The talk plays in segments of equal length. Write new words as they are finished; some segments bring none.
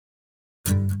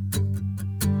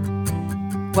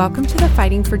Welcome to the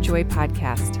Fighting for Joy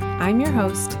podcast. I'm your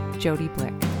host, Jody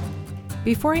Blick.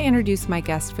 Before I introduce my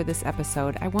guest for this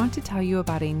episode, I want to tell you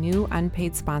about a new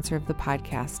unpaid sponsor of the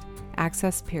podcast,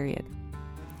 Access Period.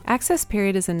 Access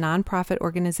Period is a nonprofit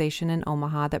organization in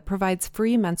Omaha that provides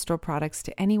free menstrual products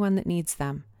to anyone that needs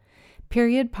them.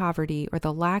 Period poverty, or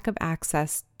the lack of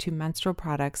access to menstrual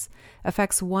products,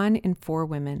 affects 1 in 4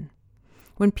 women.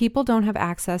 When people don't have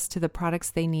access to the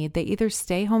products they need, they either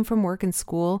stay home from work and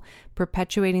school,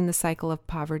 perpetuating the cycle of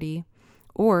poverty,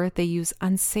 or they use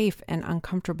unsafe and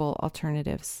uncomfortable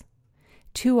alternatives.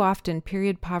 Too often,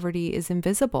 period poverty is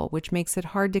invisible, which makes it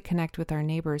hard to connect with our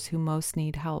neighbors who most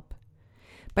need help.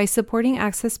 By supporting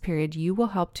Access Period, you will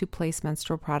help to place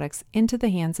menstrual products into the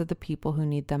hands of the people who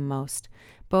need them most,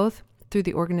 both through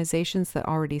the organizations that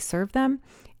already serve them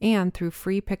and through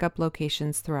free pickup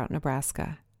locations throughout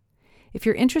Nebraska. If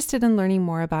you're interested in learning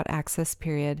more about Access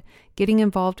Period, getting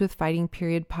involved with fighting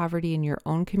period poverty in your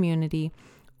own community,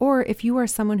 or if you are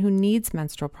someone who needs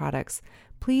menstrual products,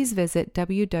 please visit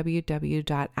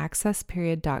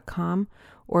www.accessperiod.com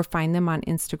or find them on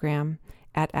Instagram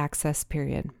at Access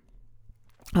Period.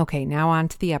 Okay, now on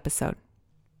to the episode.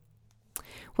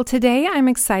 Well, today I'm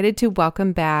excited to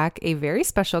welcome back a very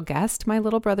special guest, my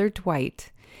little brother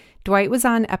Dwight. Dwight was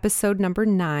on episode number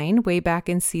 9, way back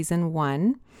in season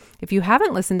 1. If you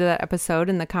haven't listened to that episode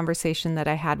and the conversation that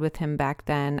I had with him back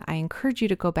then, I encourage you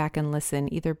to go back and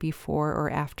listen either before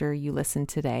or after you listen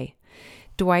today.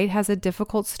 Dwight has a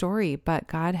difficult story, but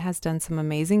God has done some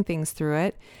amazing things through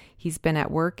it. He's been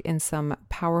at work in some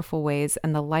powerful ways,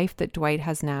 and the life that Dwight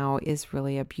has now is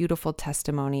really a beautiful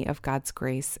testimony of God's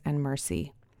grace and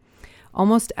mercy.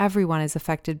 Almost everyone is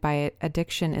affected by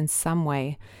addiction in some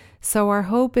way. So our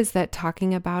hope is that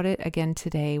talking about it again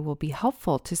today will be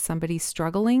helpful to somebody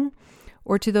struggling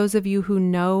or to those of you who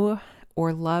know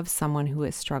or love someone who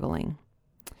is struggling.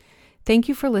 Thank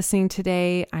you for listening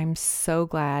today. I'm so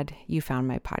glad you found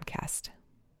my podcast.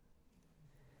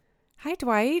 Hi,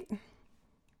 Dwight.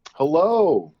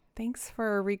 Hello. Thanks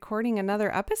for recording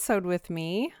another episode with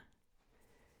me.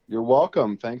 You're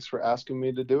welcome. Thanks for asking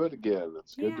me to do it again.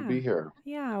 It's good to be here.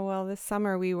 Yeah, well, this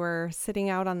summer we were sitting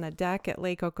out on the deck at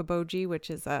Lake Okoboji, which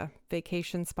is a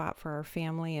vacation spot for our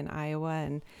family in Iowa.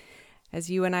 And as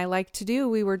you and I like to do,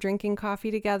 we were drinking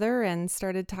coffee together and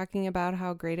started talking about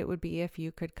how great it would be if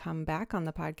you could come back on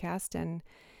the podcast and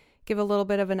give a little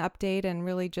bit of an update and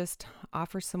really just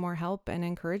offer some more help and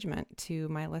encouragement to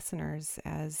my listeners,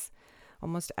 as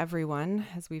almost everyone,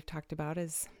 as we've talked about,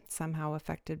 is somehow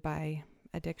affected by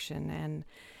addiction. And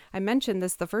I mentioned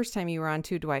this the first time you were on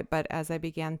too, Dwight, but as I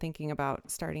began thinking about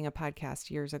starting a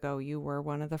podcast years ago, you were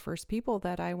one of the first people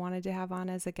that I wanted to have on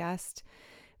as a guest,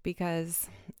 because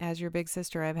as your big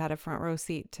sister, I've had a front row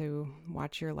seat to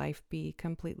watch your life be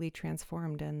completely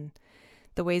transformed, and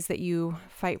the ways that you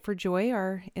fight for joy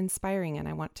are inspiring. And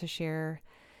I want to share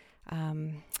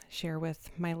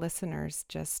with my listeners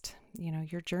just,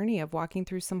 your journey of walking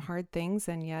through some hard things,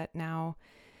 and yet now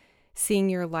seeing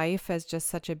your life as just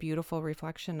such a beautiful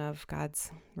reflection of God's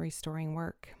restoring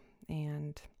work.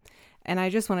 And I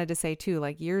just wanted to say too,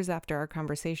 like years after our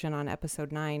conversation on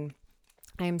episode 9,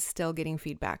 I am still getting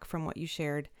feedback from what you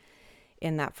shared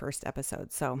in that first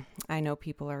episode. So I know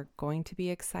people are going to be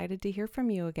excited to hear from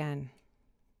you again.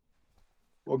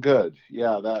 Well, good.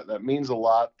 Yeah, that means a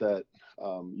lot that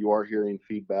you are hearing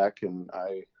feedback. And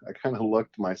I kind of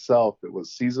looked myself. It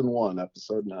was season 1,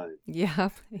 episode 9.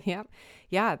 Yep.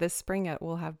 Yeah, this spring it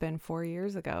will have been 4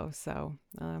 years ago. So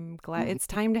I'm glad it's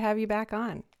time to have you back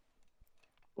on.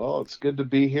 Well, it's good to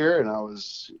be here, and I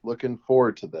was looking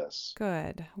forward to this.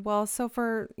 Good. Well, so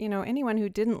for, anyone who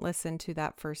didn't listen to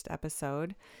that first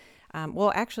episode,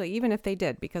 well, actually, even if they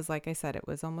did, because like I said, it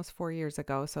was almost 4 years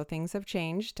ago, so things have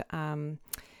changed.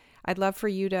 I'd love for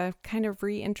you to kind of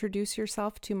reintroduce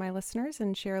yourself to my listeners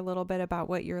and share a little bit about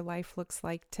what your life looks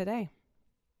like today.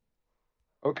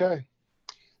 Okay.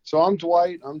 So I'm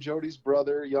Dwight. I'm Jody's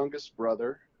brother, youngest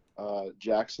brother,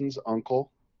 Jackson's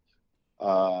uncle.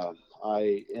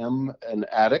 I am an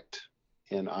addict,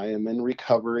 and I am in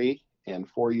recovery. And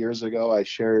 4 years ago, I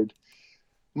shared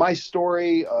my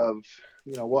story of,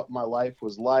 what my life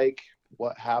was like,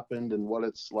 what happened, and what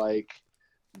it's like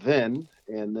then.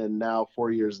 And then now,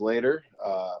 4 years later,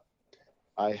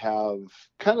 I have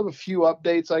kind of a few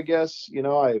updates, I guess.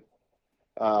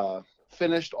 I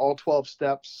finished all 12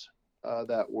 steps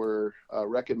that were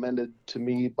recommended to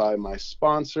me by my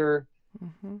sponsor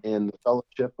in the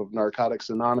Fellowship of Narcotics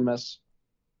Anonymous.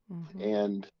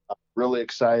 And I'm really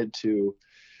excited to,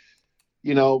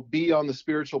 be on the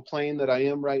spiritual plane that I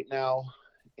am right now,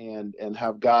 and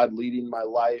have God leading my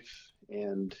life,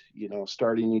 and,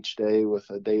 starting each day with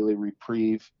a daily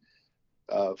reprieve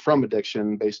from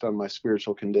addiction based on my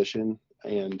spiritual condition.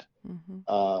 And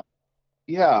Mm-hmm.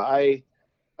 yeah, I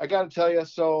got to tell you,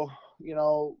 so,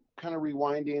 kind of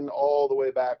rewinding all the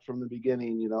way back from the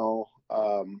beginning,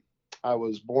 I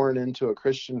was born into a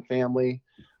Christian family,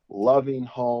 loving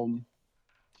home,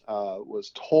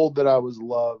 was told that I was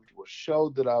loved, was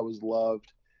showed that I was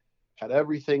loved, had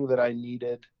everything that I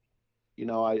needed.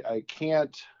 I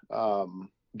can't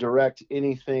direct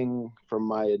anything from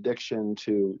my addiction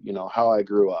to, how I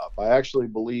grew up. I actually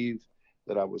believe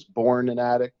that I was born an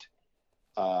addict,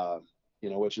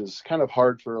 which is kind of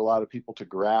hard for a lot of people to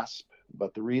grasp.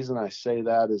 But the reason I say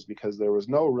that is because there was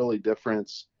no really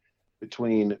difference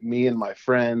between me and my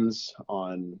friends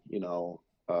on,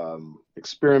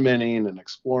 experimenting and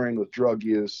exploring with drug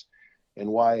use, and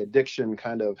why addiction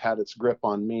kind of had its grip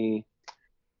on me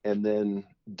and then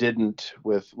didn't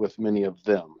with many of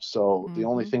them. So the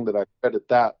only thing that I credit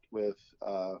that with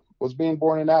was being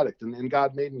born an addict, and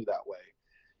God made me that way.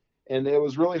 And it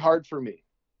was really hard for me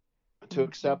to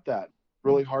accept that.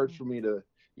 Really hard for me to,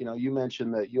 you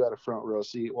mentioned that you had a front row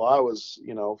seat. Well, I was,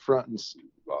 front and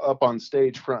up on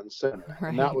stage, front and center. Right.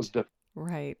 And that was different.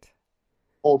 Right.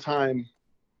 Whole time,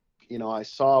 I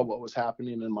saw what was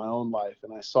happening in my own life,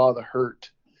 and I saw the hurt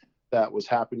that was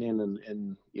happening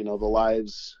in the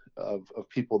lives of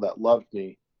people that loved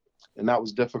me. And that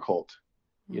was difficult.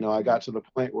 I got to the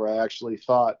point where I actually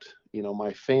thought,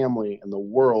 my family and the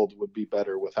world would be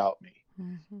better without me.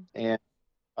 And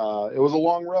it was a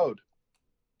long road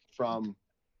from,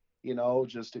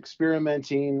 just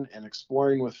experimenting and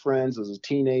exploring with friends as a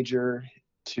teenager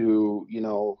to,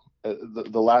 the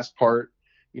last part,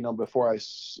 before I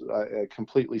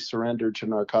completely surrendered to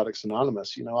Narcotics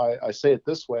Anonymous. I say it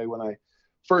this way: when I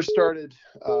first started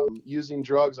using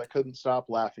drugs, I couldn't stop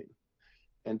laughing.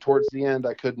 And towards the end,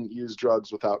 I couldn't use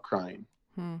drugs without crying.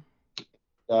 And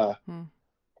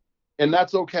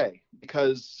that's okay,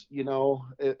 because,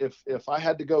 if I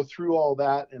had to go through all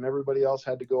that and everybody else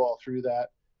had to go all through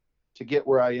that to get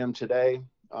where I am today,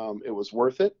 it was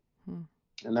worth it.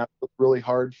 And that's really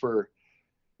hard for,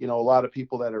 a lot of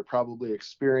people that are probably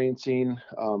experiencing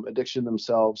addiction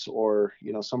themselves, or,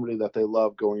 somebody that they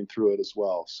love going through it as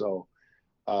well. So,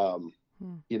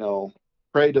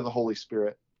 pray to the Holy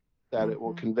Spirit that it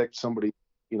will convict somebody,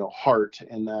 heart,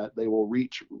 and that they will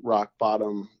reach rock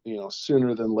bottom,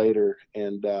 sooner than later,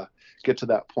 and get to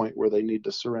that point where they need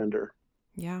to surrender.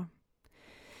 Yeah.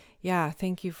 Yeah.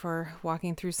 Thank you for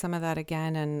walking through some of that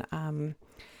again. And,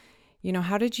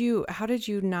 how did you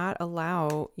not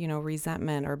allow,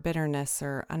 resentment or bitterness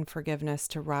or unforgiveness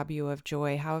to rob you of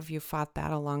joy? How have you fought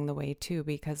that along the way too?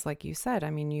 Because like you said,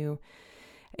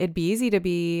 it'd be easy to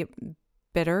be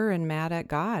bitter and mad at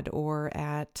God or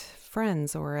at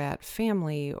friends or at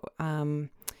family.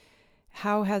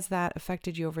 How has that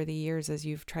affected you over the years as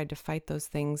you've tried to fight those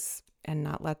things and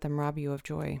not let them rob you of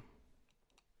joy?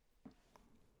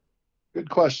 Good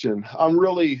question. I'm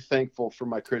really thankful for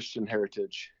my Christian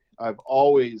heritage. I've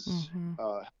always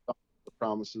the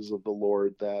promises of the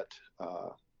Lord that,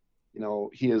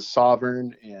 He is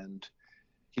sovereign and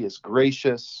He is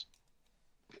gracious,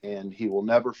 and He will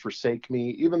never forsake me,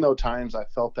 even though times I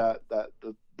felt that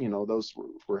those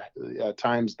were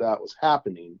times that was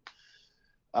happening.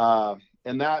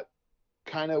 And that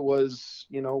kind of was,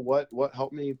 what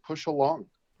helped me push along.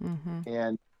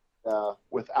 And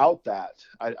without that,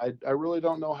 I really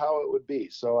don't know how it would be.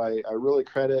 So I really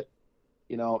credit,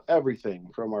 everything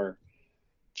from our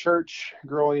church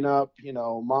growing up,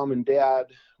 mom and dad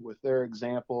with their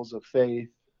examples of faith,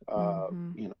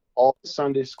 all the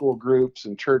Sunday school groups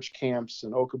and church camps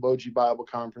and Okoboji Bible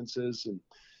conferences and,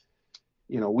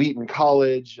 Wheaton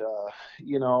College.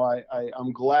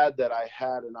 I'm glad that I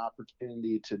had an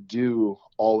opportunity to do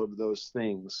all of those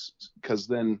things, because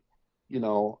then,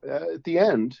 at the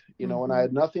end, when I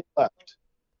had nothing left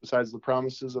besides the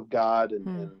promises of God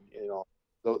and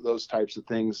those types of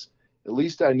things, at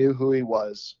least I knew who He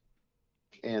was.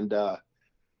 And,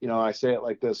 I say it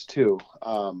like this too.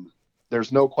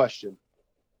 There's no question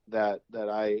that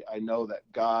I know that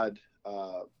God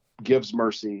gives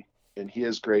mercy, and He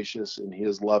is gracious and He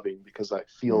is loving, because I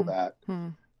feel that,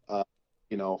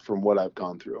 from what I've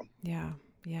gone through. Yeah.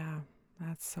 Yeah.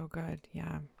 That's so good.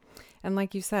 Yeah. And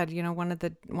like you said, one of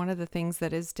the things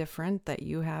that is different that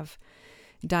you have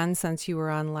done since you were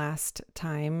on last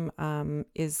time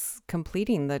is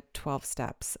completing the 12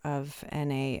 steps of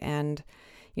NA. And,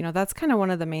 that's kind of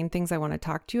one of the main things I want to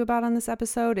talk to you about on this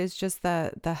episode, is just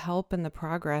the help and the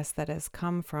progress that has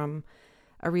come from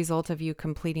a result of you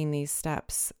completing these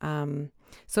steps.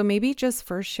 So maybe just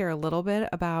first share a little bit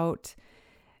about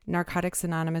Narcotics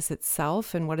Anonymous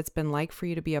itself and what it's been like for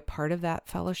you to be a part of that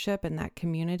fellowship and that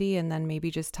community, and then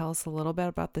maybe just tell us a little bit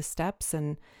about the steps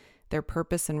and their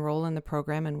purpose and role in the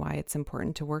program and why it's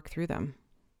important to work through them.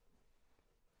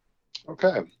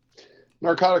 Okay.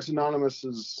 Narcotics Anonymous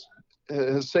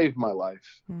has saved my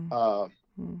life.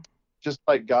 Just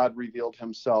like God revealed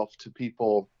himself to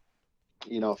people,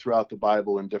 throughout the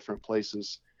Bible in different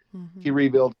places. He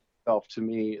revealed himself to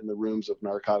me in the rooms of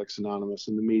Narcotics Anonymous,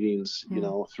 in the meetings,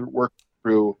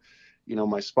 through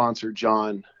my sponsor,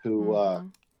 John, who I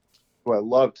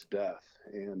love to death.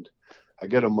 And I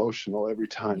get emotional every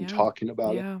time talking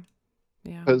about it.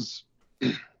 Because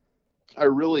I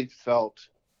really felt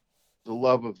the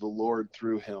love of the Lord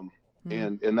through him.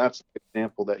 And that's the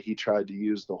example that he tried to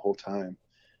use the whole time.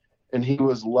 And he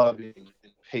was loving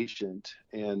and patient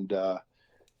and,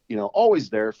 always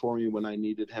there for me when I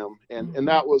needed him. And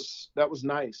that was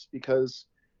nice, because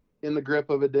in the grip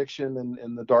of addiction and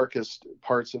in the darkest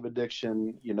parts of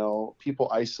addiction, people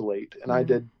isolate. And I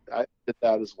did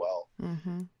that as well.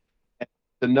 And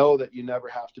to know that you never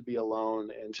have to be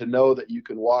alone, and to know that you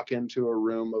can walk into a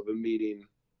room of a meeting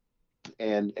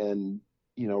and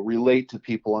relate to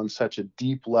people on such a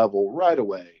deep level right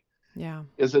away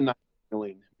is a nice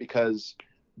feeling. Because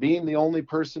being the only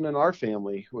person in our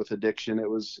family with addiction, it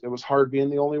was hard being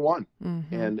the only one.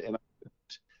 And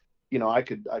I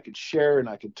could share and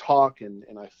I could talk and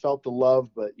I felt the love,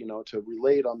 but to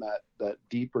relate on that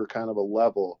deeper kind of a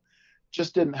level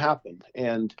just didn't happen.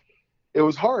 And it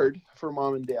was hard for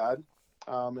mom and dad.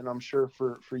 And I'm sure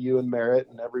for you and Merritt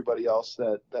and everybody else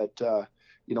that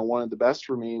wanted the best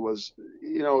for me was,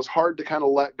 it was hard to kind of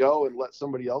let go and let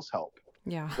somebody else help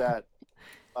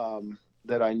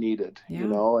that I needed,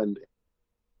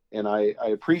 and I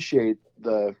appreciate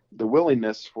the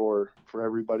willingness for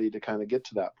everybody to kind of get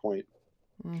to that point.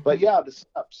 But the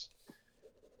steps,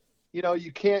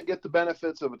 you can't get the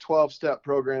benefits of a 12-step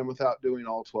program without doing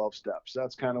all 12 steps.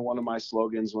 That's kind of one of my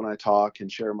slogans when I talk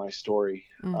and share my story.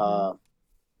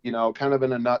 Kind of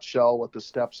in a nutshell, what the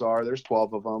steps are. There's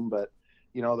 12 of them, but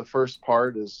the first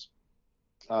part is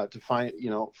to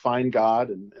find God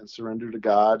and surrender to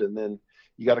God. And then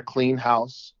you got to clean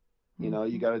house, you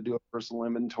got to do a personal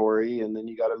inventory, and then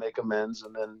you got to make amends.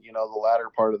 And then, the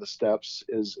latter part of the steps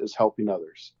is helping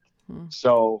others.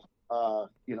 So,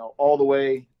 all the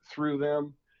way through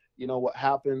them, what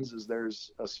happens is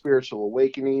there's a spiritual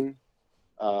awakening.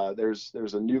 There's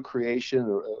a new creation,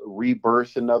 a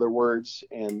rebirth, in other words.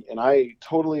 And I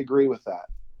totally agree with that.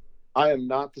 I am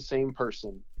not the same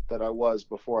person that I was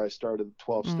before I started the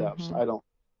 12 steps. I don't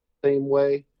the same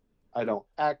way. I don't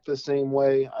act the same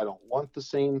way. I don't want the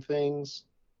same things.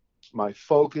 My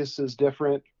focus is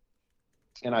different.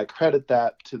 And I credit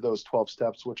that to those 12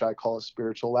 steps, which I call a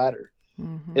spiritual ladder.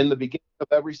 In the beginning of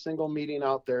every single meeting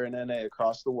out there in NA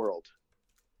across the world,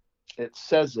 it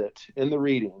says it in the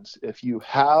readings. If you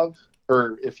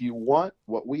want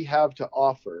what we have to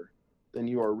offer, then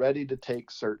you are ready to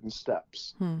take certain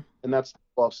steps. And that's the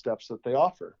 12 steps that they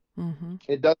offer.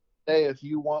 It doesn't say if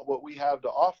you want what we have to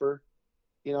offer,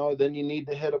 then you need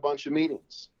to hit a bunch of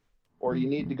meetings, or you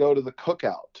need to go to the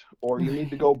cookout, or you need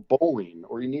to go bowling,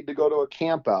 or you need to go to a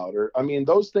camp out.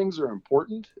 Those things are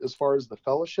important as far as the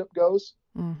fellowship goes.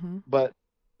 But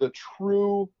the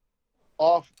true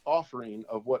offering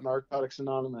of what Narcotics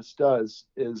Anonymous does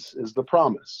is the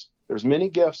promise. There's many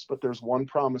gifts, but there's one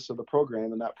promise of the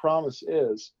program. And that promise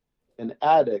is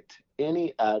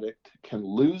any addict can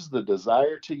lose the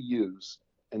desire to use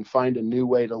and find a new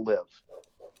way to live.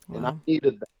 Wow. And I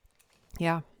needed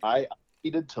that. I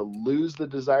needed to lose the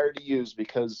desire to use,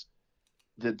 because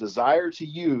the desire to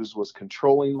use was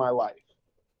controlling my life.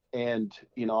 And,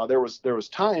 there was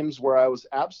times where I was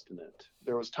abstinent.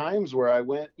 There was times where I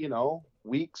went,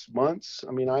 weeks, months.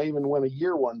 I even went a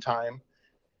year one time,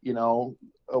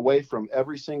 away from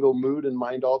every single mood and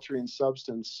mind altering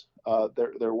substance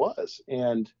there was.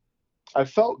 And I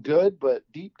felt good, but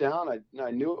deep down,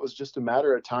 I knew it was just a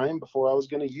matter of time before I was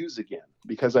going to use again,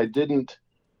 because I didn't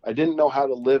know how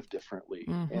to live differently.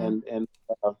 And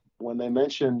when they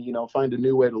mention, find a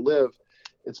new way to live,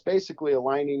 it's basically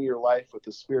aligning your life with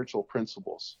the spiritual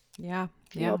principles.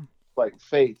 Like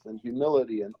faith and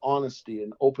humility and honesty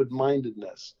and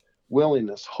open-mindedness,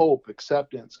 willingness, hope,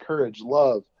 acceptance, courage,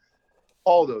 love,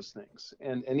 all those things.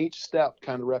 And each step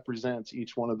kind of represents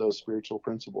each one of those spiritual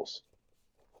principles.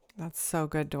 That's so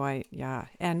good, Dwight. Yeah.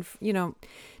 And, to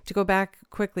go back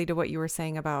quickly to what you were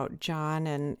saying about John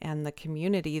and the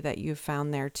community that you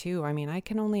found there too. I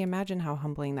can only imagine how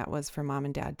humbling that was for mom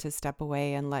and dad to step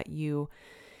away and let you,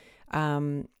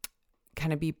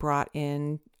 kind of be brought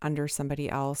in under somebody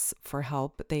else for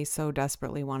help. They so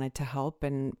desperately wanted to help,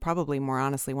 and probably more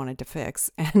honestly wanted to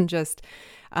fix. And just,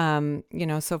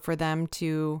 so for them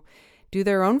to do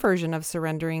their own version of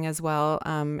surrendering as well,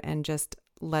 and just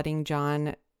letting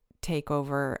John take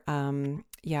over.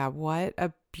 What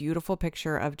a beautiful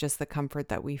picture of just the comfort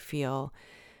that we feel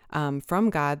from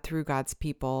God through God's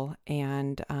people.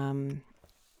 And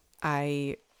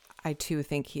I too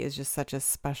think he is just such a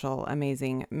special,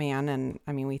 amazing man. And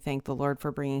I mean, we thank the Lord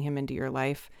for bringing him into your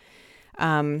life.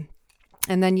 And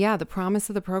then, the promise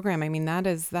of the program. I mean,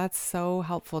 that's so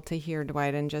helpful to hear,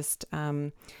 Dwight, and just,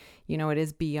 it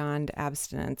is beyond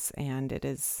abstinence, and it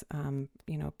is,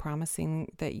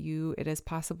 promising that it is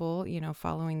possible,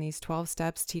 following these 12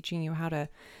 steps, teaching you how to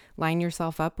line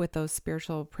yourself up with those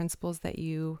spiritual principles that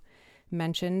you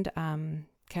mentioned,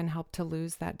 can help to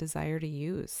lose that desire to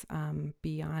use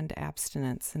beyond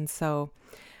abstinence. And so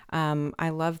I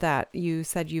love that you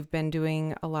said you've been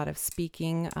doing a lot of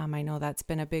speaking. I know that's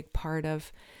been a big part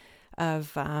of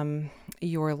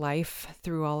your life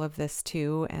through all of this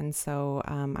too. And so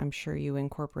I'm sure you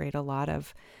incorporate a lot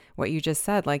of what you just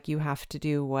said, like you have to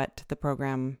do what the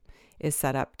program is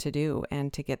set up to do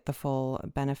and to get the full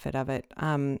benefit of it.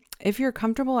 If you're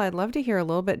comfortable, I'd love to hear a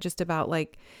little bit just about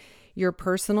like your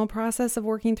personal process of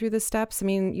working through the steps. I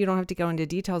mean, you don't have to go into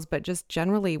details, but just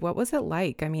generally, what was it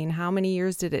like? I mean, how many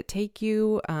years did it take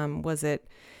you? Was it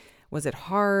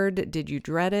hard? Did you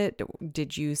dread it?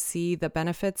 Did you see the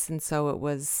benefits? And so it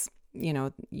was,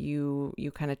 you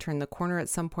kind of turned the corner at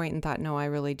some point and thought, no, I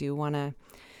really do want to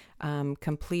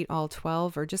complete all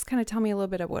 12, or just kind of tell me a little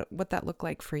bit of what that looked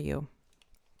like for you.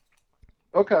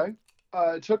 Okay.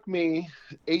 It took me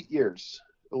 8 years.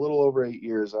 A little over 8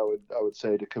 years, I would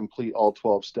say, to complete all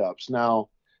 12 steps. Now,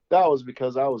 that was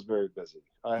because I was very busy.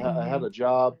 I had a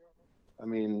job. I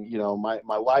mean,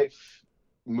 my life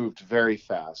moved very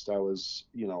fast. I was,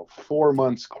 4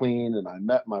 months clean, and I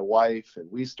met my wife,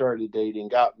 and we started dating,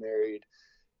 got married,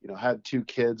 had 2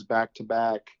 kids back to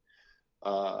back.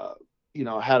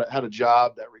 Had a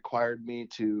job that required me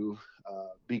to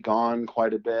be gone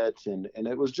quite a bit, and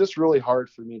it was just really hard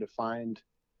for me to find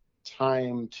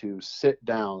time to sit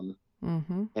down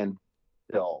and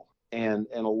still and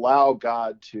allow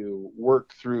God to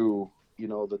work through,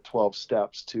 the 12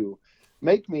 steps to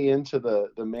make me into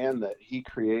the man that he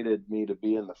created me to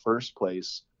be in the first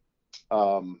place,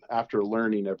 after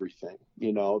learning everything,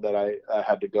 that I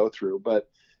had to go through. But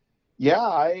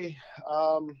I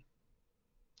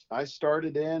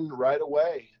started in right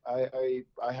away.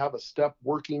 I have a step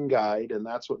working guide, and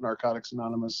that's what Narcotics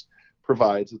Anonymous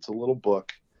provides. It's a little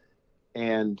book.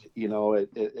 And,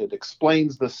 it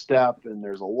explains the step, and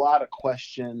there's a lot of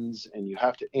questions, and you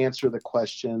have to answer the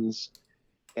questions.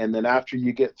 And then after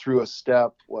you get through a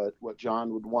step, what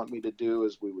John would want me to do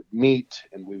is we would meet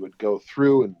and we would go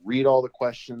through and read all the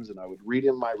questions, and I would read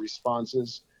in my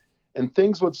responses, and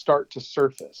things would start to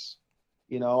surface.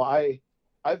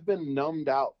 I've been numbed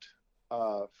out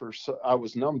I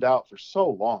was numbed out for so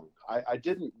long. I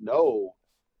didn't know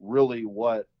really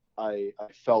what I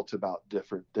felt about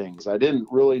different things. I didn't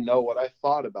really know what I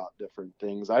thought about different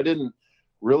things. I didn't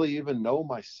really even know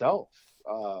myself,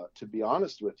 to be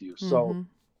honest with you. So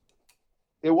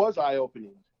it was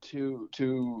eye-opening to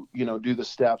do the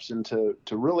steps and to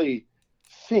really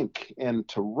think and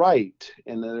to write.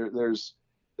 And there's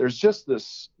just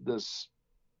this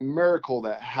miracle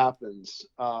that happens,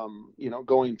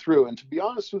 going through. And to be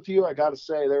honest with you, I got to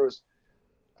say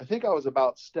I think I was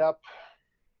about step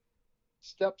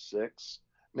 6,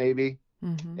 maybe.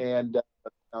 And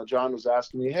John was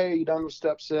asking me, "Hey, you done with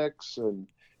step 6? And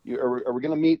are we going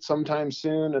to meet sometime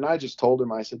soon?" And I just told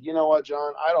him, I said, "You know what,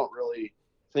 John, I don't really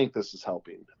think this is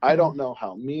helping. I don't know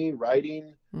how me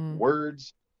writing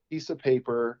words, piece of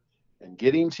paper, and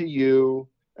getting to you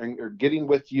or getting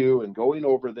with you and going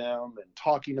over them and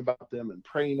talking about them and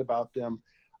praying about them,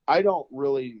 I don't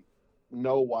really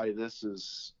know why this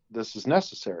is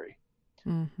necessary."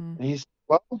 And he said,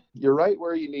 "Well, you're right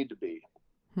where you need to be."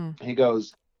 He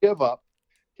goes, "Give up."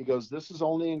 He goes, "This is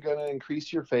only going to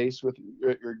increase your faith with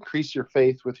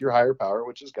your higher power,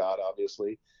 which is God,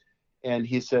 obviously." And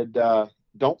he said,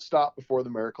 "Don't stop before the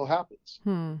miracle happens."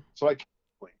 So I kept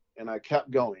going, and I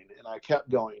kept going, and I kept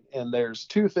going. And there's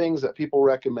 2 things that people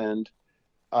recommend,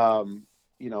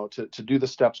 to do the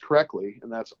steps correctly,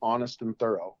 and that's honest and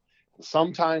thorough.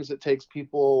 Sometimes it takes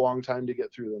people a long time to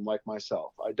get through them, like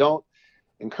myself. I don't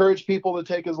encourage people to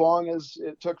take as long as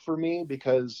it took for me,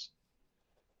 because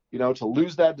to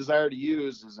lose that desire to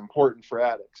use is important for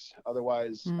addicts.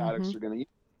 Otherwise, addicts are going to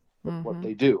use what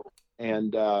they do.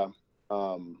 And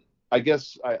I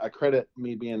guess I credit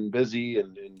me being busy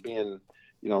and being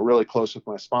really close with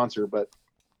my sponsor, but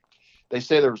they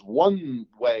say there's one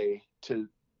way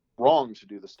wrong to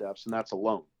do the steps, and that's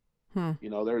alone.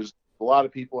 There's a lot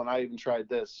of people, and I even tried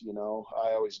this,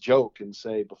 I always joke and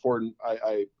say before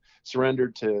I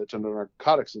surrendered to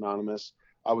Narcotics Anonymous,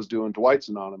 I was doing Dwight's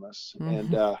Anonymous.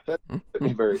 And that hit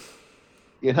me very,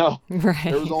 right.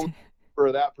 There was only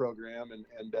for that program,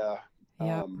 and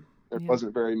there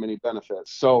wasn't very many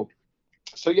benefits. So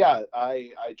yeah,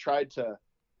 I tried to,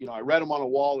 I read them on a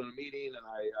wall in a meeting, and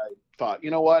I thought,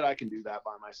 you know what, I can do that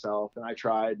by myself. And I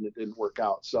tried, and it didn't work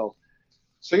out. So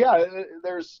yeah,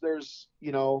 there's a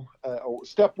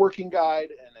step working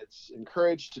guide, and it's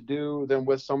encouraged to do them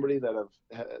with somebody that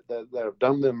have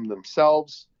done them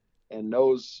themselves and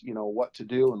knows, what to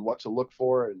do and what to look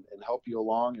for and help you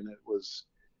along. And it was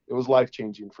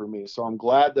life-changing for me. So I'm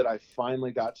glad that I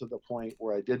finally got to the point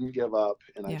where I didn't give up,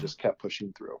 and I just kept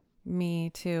pushing through. Me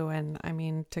too. And I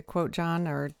mean, to quote John,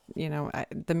 or,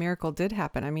 the miracle did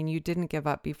happen. I mean, you didn't give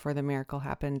up before the miracle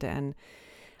happened. And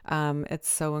it's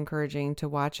so encouraging to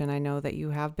watch. And I know that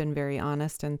you have been very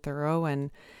honest and thorough, and,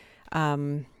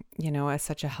 as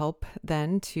such a help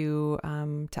then to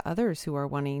others who are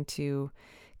wanting to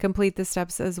complete the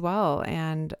steps as well.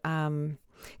 And,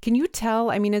 can you tell,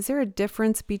 I mean, is there a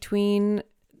difference between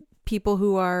people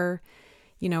who are,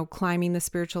 climbing the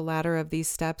spiritual ladder of these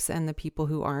steps and the people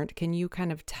who aren't? Can you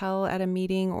kind of tell at a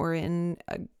meeting or in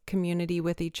a community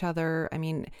with each other? I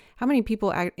mean, how many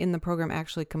people in the program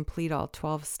actually complete all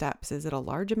 12 steps? Is it a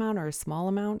large amount or a small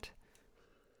amount?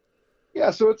 Yeah,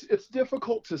 so it's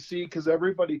difficult to see because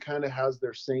everybody kind of has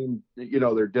their same,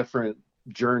 their different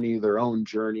journey, their own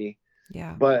journey.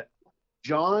 Yeah. But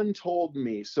John told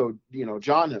me, so,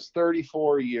 John has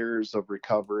 34 years of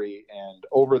recovery, and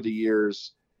over the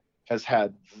years has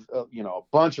had, a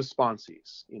bunch of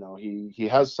sponsees. He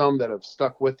has some that have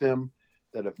stuck with him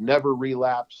that have never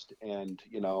relapsed, and,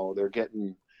 they're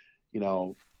getting,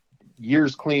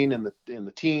 years clean in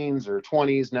the teens or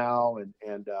 20s now. And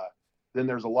then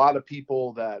there's a lot of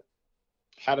people that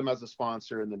had him as a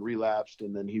sponsor and then relapsed,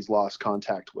 and then he's lost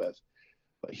contact with.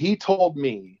 But he told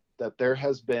me that there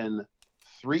has been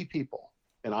 3 people,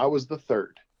 and I was the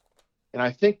third. And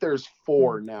I think there's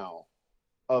 4 now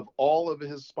of all of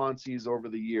his sponsees over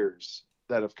the years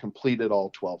that have completed all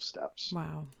 12 steps.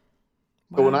 Wow.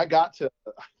 So when I got to,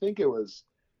 I think it was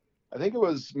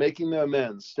making the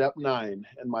amends, step 9.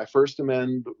 And my first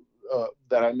amend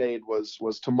that I made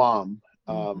was to Mom,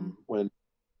 when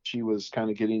she was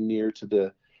kind of getting near to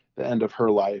the end of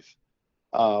her life.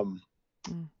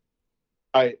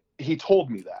 He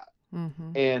told me that.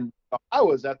 And I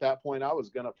was at that point, I was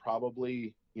going to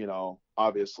probably,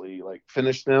 obviously like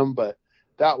finish them, but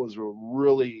that was a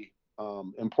really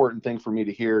important thing for me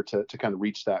to hear to kind of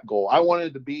reach that goal. I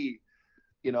wanted to be,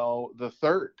 the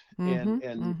third,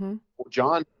 and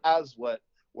John has what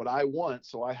I want.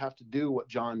 So I have to do what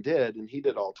John did, and he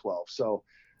did all 12. So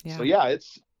yeah,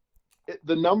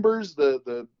 the numbers,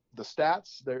 the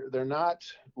stats, they're not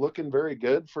looking very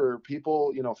good for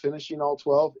people, finishing all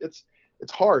 12. It's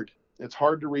hard. It's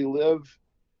hard to relive,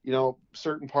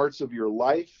 certain parts of your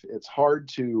life. It's hard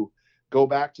to go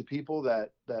back to people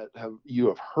that you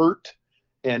have hurt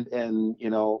and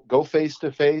go face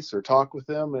to face or talk with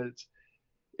them.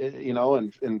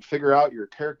 And figure out your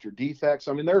character defects.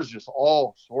 I mean, there's just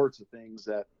all sorts of things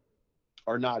that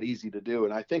are not easy to do.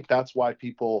 And I think that's why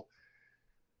people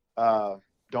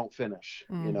don't finish,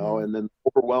 and then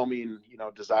overwhelming,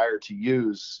 desire to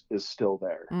use is still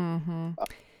there.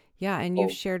 Yeah. And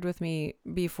you've shared with me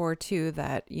before too,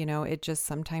 that, it just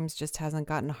sometimes just hasn't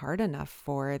gotten hard enough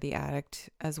for the addict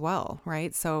as well.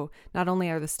 Right. So not only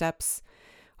are the steps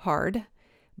hard,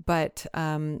 but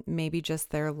maybe just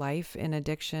their life in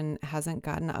addiction hasn't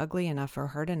gotten ugly enough or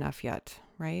hard enough yet.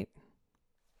 Right.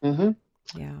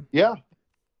 Yeah.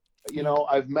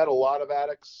 I've met a lot of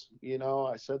addicts,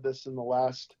 I said this in the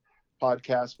last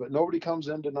podcast, but nobody comes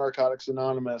into Narcotics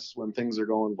Anonymous when things are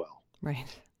going well. Right.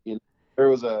 There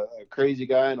was a crazy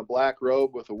guy in a black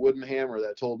robe with a wooden hammer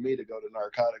that told me to go to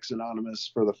Narcotics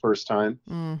Anonymous for the first time.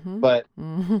 But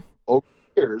over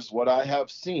the years, what I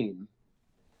have seen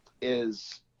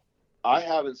is I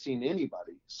haven't seen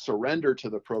anybody surrender to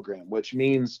the program, which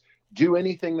means do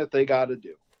anything that they got to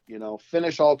do,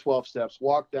 finish all 12 steps,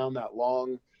 walk down that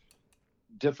long,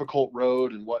 difficult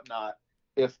road and whatnot,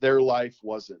 if their life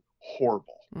wasn't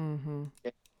horrible.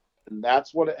 And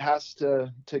that's what it has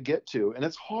to get to. And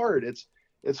it's hard.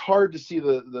 It's hard to see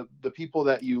the people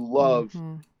that you love,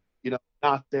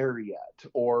 not there yet,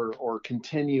 or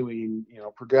continuing,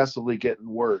 progressively getting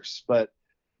worse. But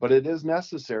it is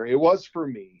necessary. It was for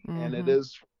me, and it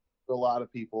is for a lot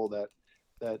of people that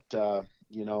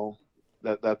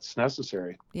that's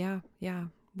necessary. Yeah. Yeah.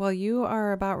 Well, you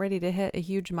are about ready to hit a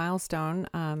huge milestone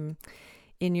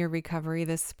in your recovery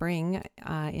this spring.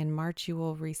 In March, you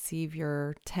will receive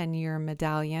your 10-year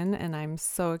medallion, and I'm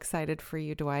so excited for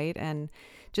you, Dwight. And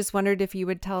just wondered if you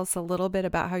would tell us a little bit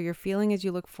about how you're feeling as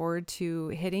you look forward to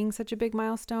hitting such a big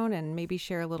milestone, and maybe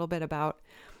share a little bit about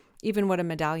even what a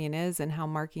medallion is and how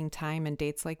marking time and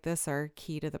dates like this are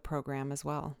key to the program as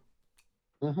well.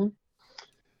 Mm-hmm.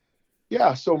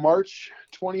 Yeah, so March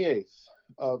 28th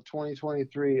of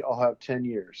 2023, I'll have 10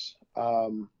 years.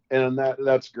 And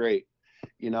that's great,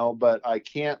 but I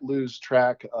can't lose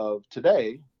track of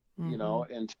today,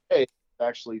 Mm-hmm. and today is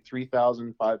actually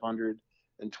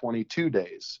 3,522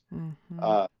 days.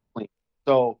 Mm-hmm. Clean.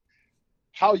 So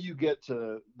how you get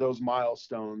to those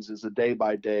milestones is a day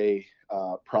by day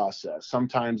process.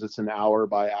 Sometimes it's an hour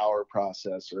by hour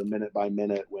process or a minute by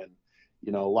minute when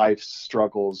life's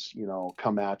struggles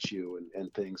come at you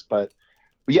and things. But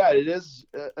yeah, it is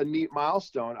a neat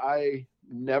milestone. I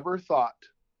never thought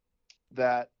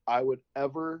that I would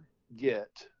ever get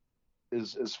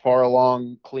as far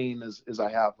along clean as I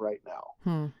have right now.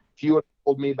 If you had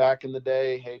told me back in the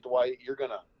day, hey Dwight, you're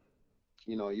gonna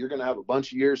have a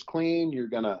bunch of years clean, you're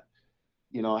gonna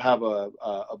have a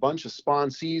bunch of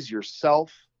sponsees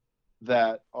yourself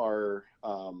that are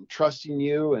trusting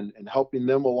you and helping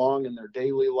them along in their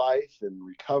daily life and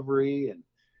recovery, and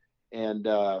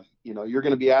you're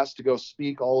going to be asked to go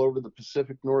speak all over the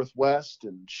Pacific Northwest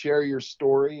and share your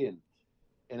story, and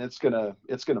it's gonna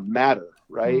matter,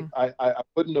 right? I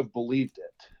wouldn't have believed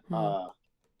it,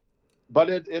 but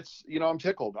it's I'm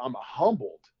tickled, I'm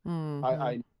humbled.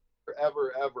 I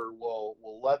never ever will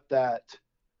let that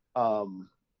kind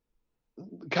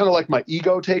of like my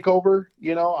ego take over.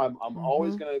 I'm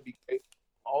always going to be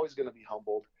always going to be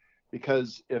humbled,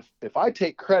 because if I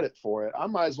take credit for it, I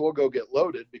might as well go get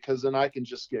loaded, because then I can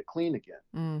just get clean again.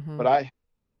 But I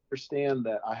understand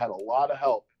that I had a lot of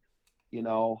help,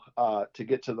 to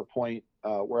get to the point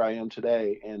where I am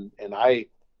today. And I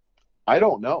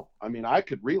don't know. I mean, I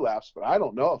could relapse, but I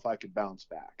don't know if I could bounce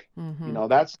back.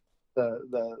 That's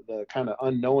the kind of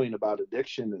unknowing about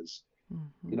addiction is,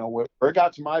 where it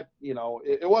got to my,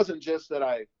 it wasn't just that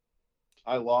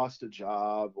I lost a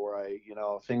job, or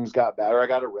things got bad, or I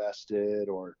got arrested,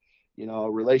 or,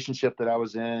 a relationship that I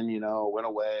was in, went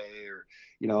away, or,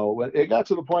 when it got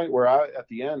to the point where at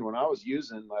the end, when I was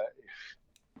using,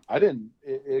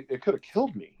 it could have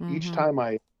killed me each time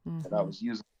that I was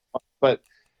using. But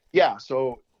yeah,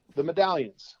 so the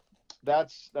medallions,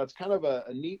 that's kind of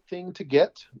a neat thing to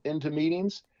get into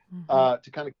meetings, to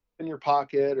kind of in your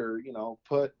pocket, or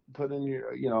put in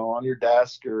your on your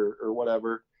desk, or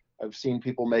whatever. I've seen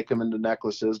people make them into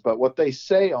necklaces, but what they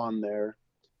say on there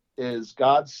is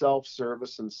God, self,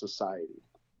 service, and society.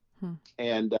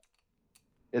 And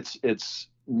it's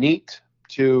neat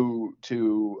to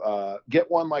get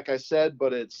one, like I said,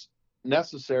 but it's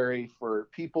necessary for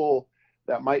people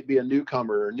that might be a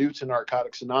newcomer or new to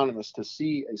Narcotics Anonymous to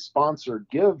see a sponsor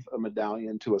give a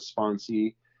medallion to a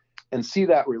sponsee and see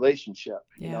that relationship,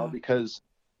 because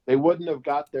they wouldn't have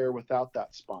got there without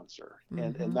that sponsor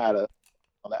and that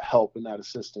help and that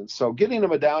assistance. So getting a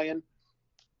medallion,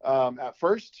 at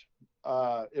first,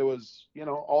 it was,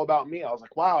 all about me. I was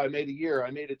like, wow, I made a year,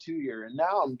 I made a 2-year. And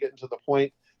now I'm getting to the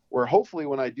point where hopefully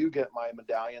when I do get my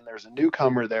medallion, there's a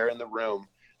newcomer there in the room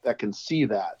that can see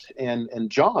that. And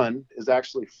John is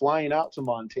actually flying out to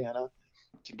Montana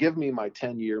to give me my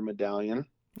 10-year medallion.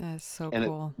 That's so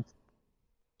cool.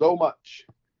 So much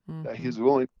that he's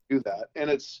willing to do that.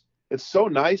 And it's so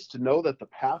nice to know that the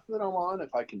path that I'm on,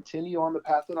 if I continue on the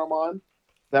path that I'm on,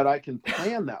 that I can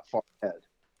plan that far ahead.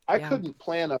 I couldn't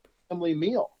plan a family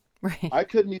meal. Right. I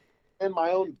couldn't even plan my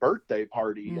own birthday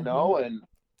party, and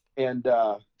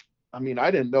I mean,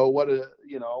 I didn't know what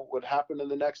would happen in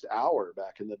the next hour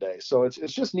back in the day. So it's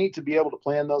just neat to be able to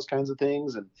plan those kinds of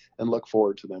things and look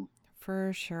forward to them.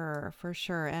 For sure. For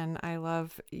sure. And I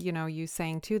love, you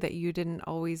saying too, that you didn't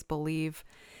always believe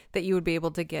that you would be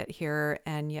able to get here.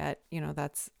 And yet,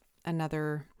 that's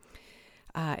another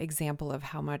example of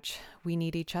how much we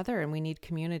need each other and we need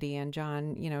community. And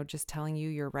John, just telling you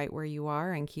you're right where you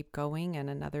are and keep going, and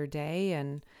another day,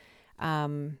 and,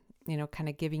 kind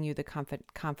of giving you the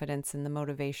confidence and the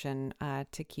motivation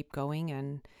to keep going.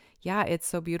 And yeah, it's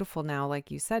so beautiful now,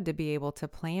 like you said, to be able to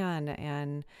plan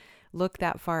and look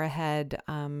that far ahead,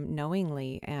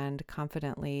 knowingly and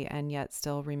confidently, and yet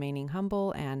still remaining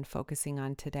humble and focusing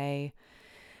on today.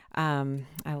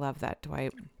 I love that,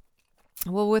 Dwight.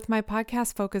 Well, with my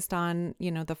podcast focused on,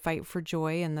 the fight for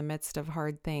joy in the midst of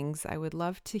hard things, I would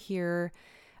love to hear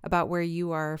about where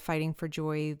you are fighting for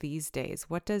joy these days.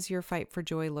 What does your fight for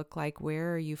joy look like?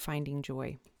 Where are you finding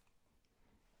joy?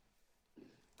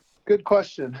 Good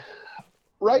question.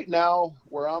 Right now,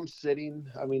 where I'm sitting,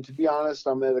 I mean, to be honest,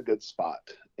 I'm at a good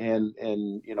spot, and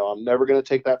I'm never going to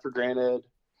take that for granted.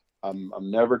 I'm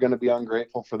never going to be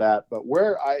ungrateful for that. But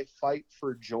where I fight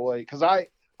for joy, because I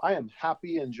am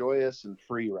happy and joyous and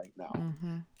free right now,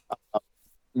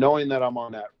 knowing that I'm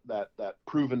on that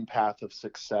proven path of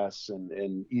success,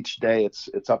 and each day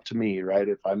it's up to me, right?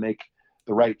 If I make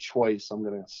the right choice, I'm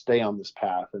going to stay on this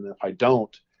path, and if I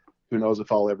don't, who knows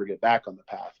if I'll ever get back on the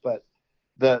path. But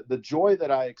the joy that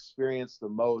I experience the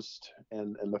most,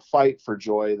 and the fight for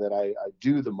joy that I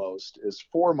do the most, is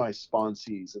for my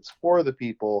sponsees. It's for the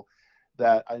people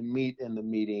that I meet in the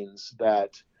meetings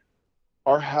that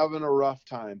are having a rough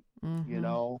time.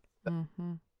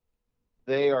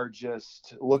 They are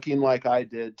just looking like I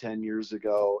did 10 years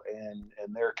ago, and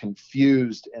they're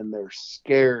confused and they're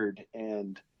scared,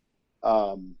 and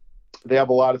they have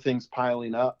a lot of things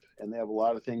piling up, and they have a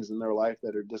lot of things in their life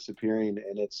that are disappearing,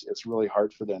 and it's really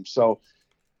hard for them. So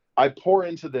I pour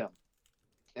into them,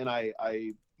 and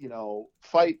I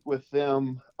fight with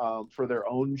them for their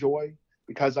own joy,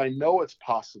 because I know it's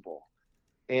possible,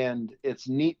 and it's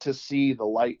neat to see the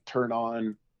light turn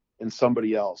on in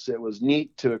somebody else. It was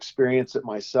neat to experience it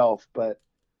myself, but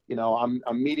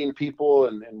I'm meeting people,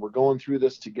 and we're going through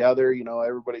this together.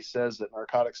 Everybody says that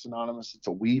Narcotics Anonymous, it's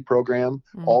a we program.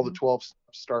 All the 12 steps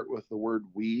start with the word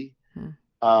we.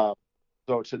 So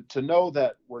to know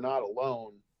that we're not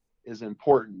alone is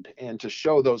important, and to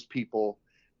show those people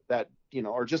that,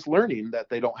 are just learning that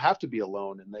they don't have to be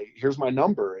alone. And here's my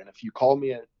number. And if you call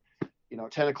me at,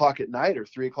 10 o'clock at night or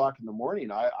 3 o'clock in the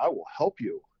morning, I will help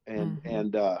you. And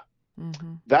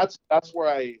that's where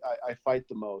I fight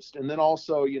the most. And then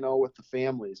also, with the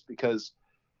families, because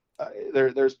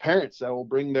there's parents that will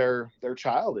bring their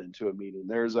child into a meeting.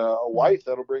 There's a wife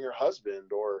that'll bring her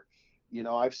husband, or,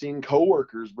 I've seen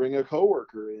coworkers bring a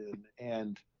coworker in,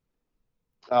 and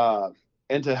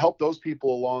to help those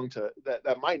people along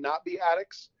that might not be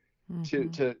addicts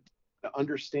to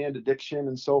understand addiction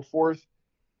and so forth.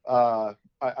 I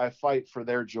fight for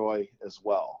their joy as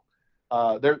well.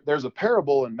 There's a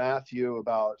parable in Matthew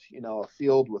about, a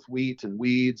field with wheat and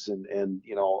weeds, and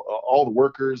all the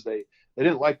workers, they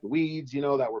didn't like the weeds,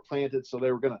 that were planted. So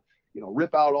they were going to,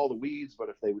 rip out all the weeds, but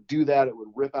if they would do that, it would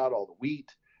rip out all the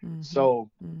wheat. So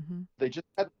they just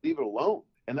had to leave it alone.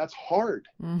 And that's hard.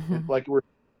 Like we're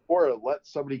or let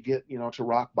somebody get, to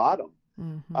rock bottom.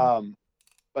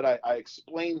 But I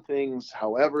explain things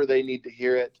however they need to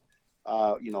hear it.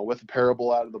 With a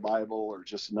parable out of the Bible, or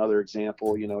just another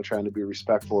example, trying to be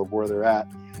respectful of where they're at.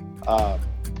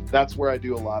 That's where I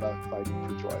do a lot of fighting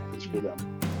for joy, is for them.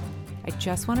 I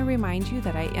just want to remind you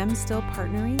that I am still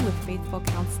partnering with Faithful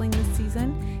Counseling this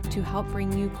season to help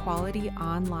bring you quality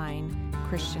online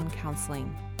Christian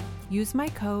counseling. Use my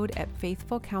code at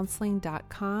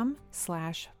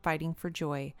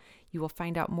faithfulcounseling.com/fightingforjoy. You will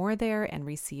find out more there and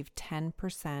receive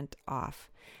 10% off.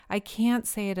 I can't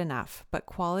say it enough, but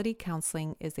quality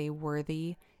counseling is a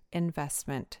worthy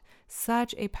investment.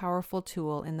 Such a powerful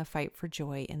tool in the fight for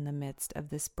joy in the midst of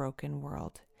this broken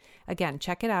world. Again,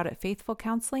 check it out at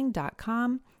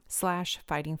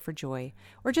faithfulcounseling.com/fightingforjoy,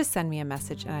 or just send me a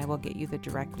message and I will get you the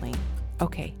direct link.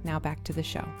 Okay, now back to the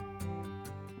show.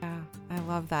 Yeah, I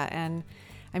love that. And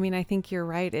I mean, I think you're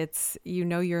right. It's,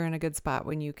 you're in a good spot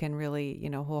when you can really,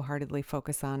 wholeheartedly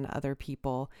focus on other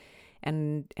people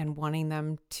and wanting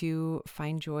them to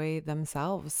find joy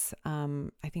themselves.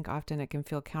 I think often it can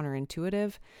feel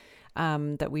counterintuitive,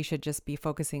 that we should just be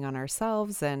focusing on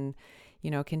ourselves and,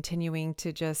 continuing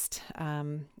to just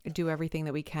do everything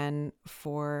that we can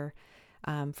for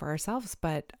ourselves.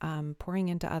 But pouring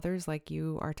into others, like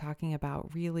you are talking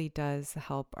about, really does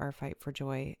help our fight for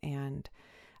joy. And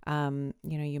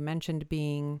you mentioned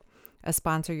being a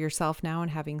sponsor yourself now and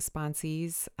having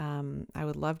sponsees. I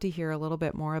would love to hear a little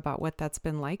bit more about what that's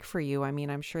been like for you. I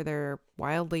mean, I'm sure there are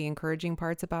wildly encouraging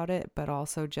parts about it, but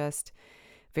also just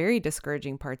very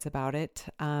discouraging parts about it.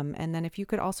 And then if you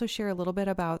could also share a little bit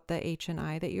about the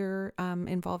H&I that you're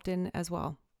involved in as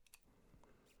well.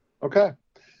 Okay.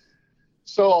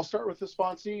 So I'll start with the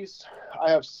sponsees.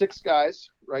 I have 6 guys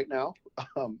right now.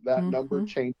 That number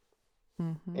changed.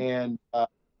 And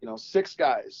 6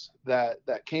 guys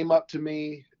that came up to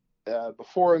me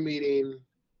before a meeting,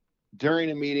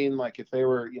 during a meeting, like if they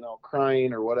were,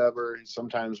 crying or whatever.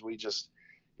 Sometimes we just,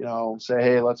 say,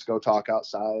 hey, let's go talk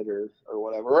outside or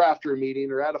whatever, or after a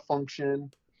meeting or at a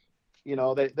function.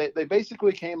 They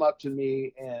basically came up to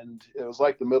me, and it was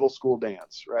like the middle school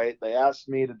dance, right? They asked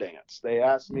me to dance. They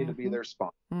asked me to be their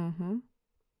sponsor.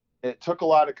 It took a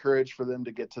lot of courage for them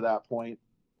to get to that point,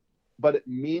 but it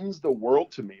means the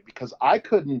world to me because I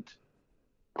couldn't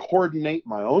coordinate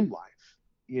my own life,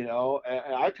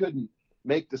 and I couldn't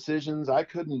make decisions. I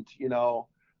couldn't,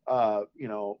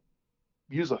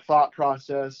 use a thought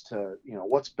process to,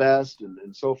 what's best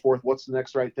and so forth. What's the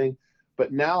next right thing?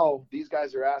 But now these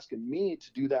guys are asking me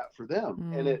to do that for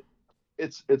them. And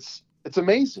it's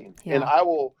amazing. Yeah. And I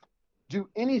will do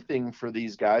anything for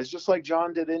these guys, just like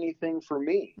John did anything for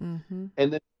me. Mm-hmm.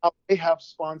 And then they have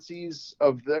sponsees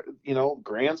of their,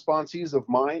 grand sponsees of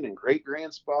mine and great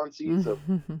grand sponsees of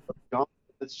John.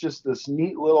 It's just this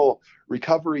neat little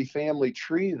recovery family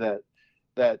tree that,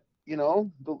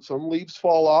 some leaves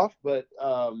fall off, but,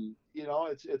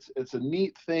 it's a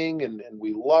neat thing and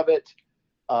we love it.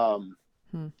 And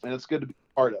it's good to be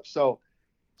part of. So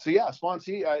yeah,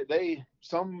 sponsee,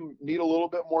 some need a little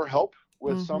bit more help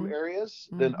with some areas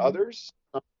than others.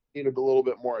 Some need a little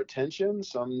bit more attention.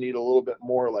 Some need a little bit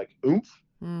more like oomph,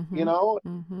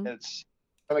 It's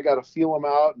kind of got to feel them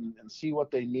out and see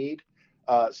what they need.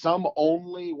 Some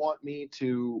only want me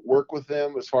to work with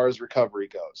them as far as recovery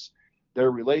goes.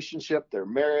 Their relationship, their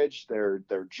marriage, their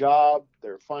job,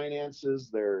 their finances,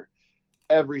 their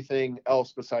everything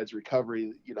else besides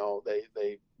recovery,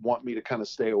 they want me to kind of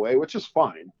stay away, which is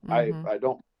fine. I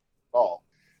don't at all.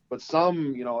 But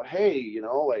some, hey,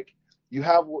 like you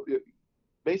have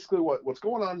basically what's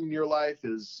going on in your life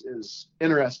is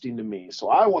interesting to me. So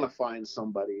I want to find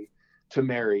somebody to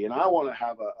marry, and I want to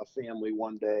have a family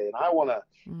one day, and I want to,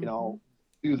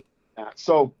 do that.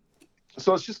 So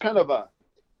it's just kind of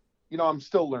I'm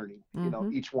still learning,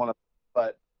 each one of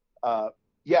them. But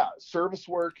service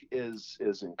work is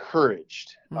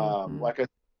encouraged. Like I said,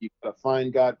 you got to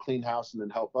find God, clean house, and then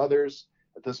help others.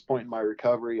 At this point in my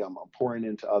recovery, I'm pouring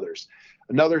into others.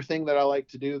 Another thing that I like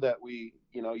to do that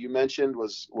you mentioned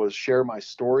was share my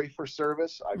story for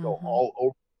service. I go all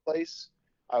over the place.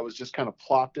 I was just kind of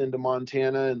plopped into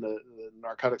Montana in the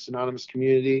Narcotics Anonymous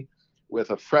community with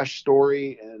a fresh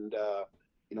story, and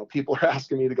people are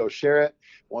asking me to go share it.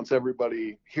 Once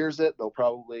everybody hears it, they'll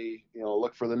probably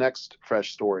look for the next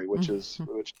fresh story, which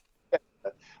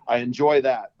I enjoy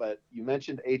that. But you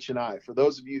mentioned H&I. For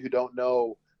those of you who don't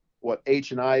know what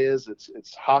H&I is,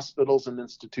 it's hospitals and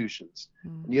institutions.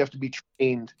 And you have to be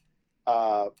trained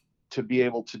to be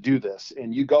able to do this.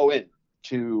 And you go in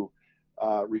to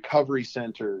recovery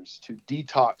centers, to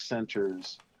detox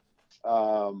centers,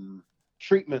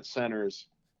 treatment centers.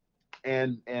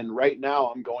 And right now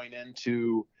I'm going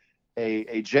into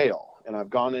a jail, and I've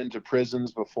gone into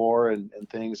prisons before and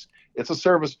things. It's a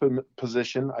service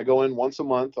position. I go in once a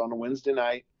month on a Wednesday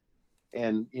night,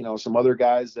 and some other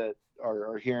guys that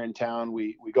are here in town,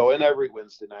 we go in every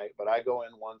Wednesday night, but I go in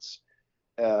once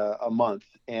a month.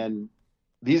 And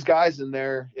these guys in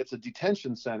there, it's a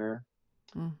detention center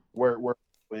where we're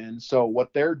in. So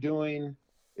what they're doing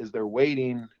is they're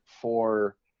waiting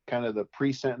for kind of the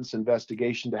pre-sentence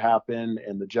investigation to happen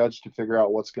and the judge to figure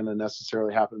out what's going to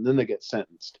necessarily happen. Then they get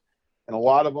sentenced. And a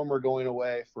lot of them are going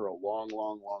away for a long,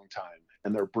 long, long time,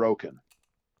 and they're broken.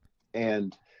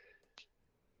 And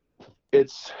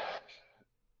it's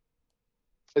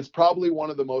probably one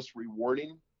of the most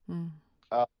rewarding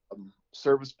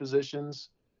service positions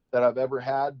that I've ever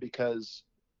had, because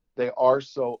they are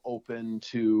so open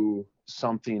to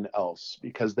something else,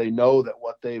 because they know that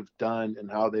what they've done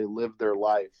and how they live their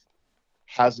life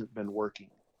hasn't been working.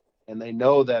 And they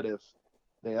know that if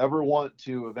they ever want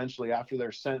to eventually, after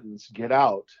their sentence, get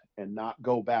out and not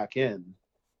go back in,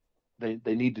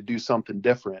 they need to do something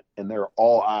different. And they're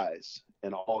all eyes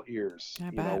and all ears,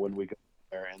 when we go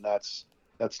there. And that's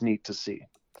neat to see.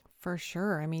 For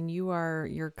sure. I mean,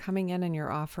 you're coming in and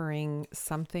you're offering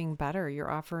something better. You're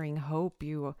offering hope.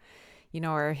 You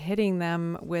are hitting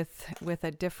them with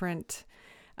a different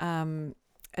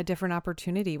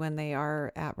opportunity when they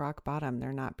are at rock bottom.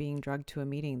 They're not being drugged to a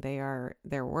meeting.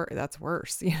 That's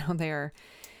worse. They are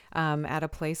at a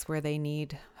place where they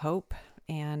need hope.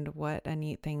 And what a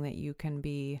neat thing that you can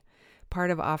be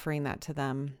part of offering that to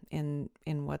them in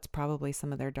what's probably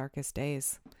some of their darkest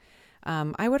days.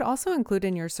 I would also include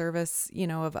in your service,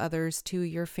 of others to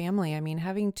your family. I mean,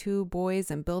 having 2 boys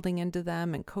and building into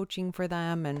them and coaching for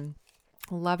them and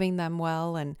loving them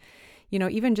well. And,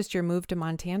 even just your move to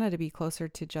Montana to be closer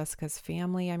to Jessica's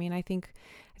family. I mean, I think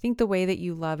the way that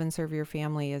you love and serve your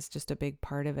family is just a big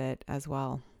part of it as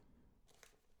well.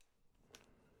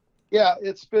 Yeah,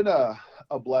 it's been a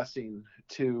blessing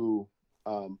to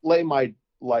lay my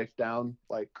life down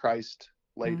like Christ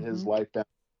laid his life down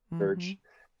in the church.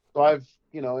 So I've,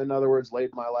 in other words,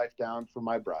 laid my life down for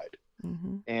my bride,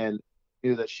 and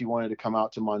knew that she wanted to come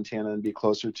out to Montana and be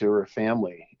closer to her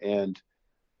family. And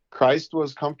Christ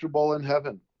was comfortable in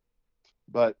heaven,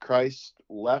 but Christ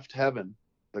left heaven,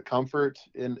 the comfort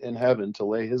in heaven, to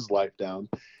lay his life down.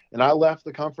 And I left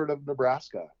the comfort of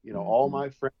Nebraska, all Mm-hmm. my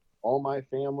friends, all my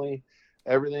family,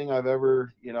 everything I've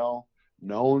ever,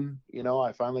 known.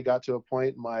 I finally got to a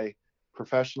point in my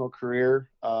professional career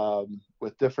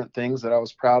with different things that I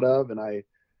was proud of. And I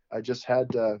just had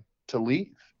to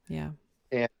leave. Yeah.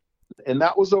 And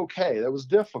that was okay. That was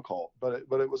difficult, but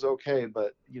it was okay.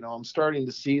 But, I'm starting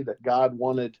to see that God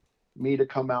wanted me to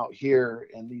come out here,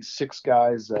 and these 6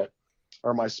 guys that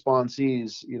are my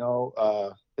sponsees,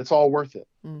 it's all worth it.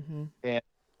 Mm-hmm. And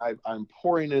I'm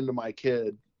pouring into my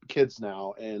kids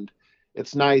now. And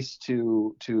it's nice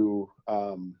to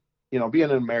being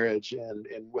in a marriage and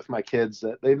with my kids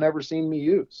that they've never seen me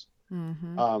use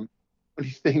Mm-hmm.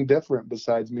 anything different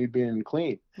besides me being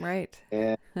clean. Right.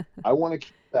 And I want to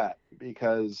keep that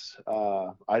because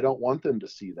I don't want them to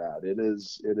see that. It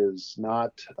is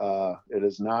not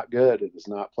good. It is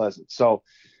not pleasant. So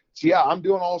yeah, I'm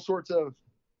doing all sorts of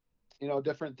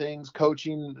different things,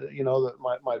 coaching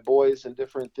my boys in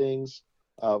different things,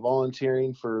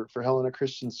 volunteering for Helena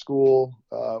Christian School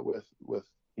with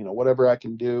whatever I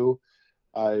can do.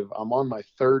 I'm on my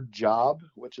 3rd job,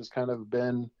 which has kind of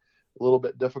been a little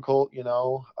bit difficult,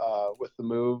 with the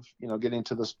move, getting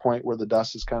to this point where the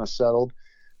dust is kind of settled.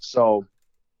 So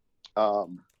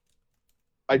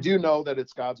I do know that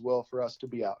it's God's will for us to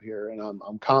be out here, and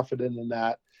I'm confident in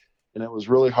that. And it was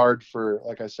really hard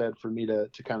like I said, for me to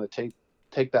kind of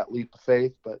take that leap of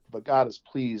faith, but God is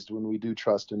pleased when we do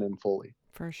trust in him fully.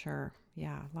 For sure.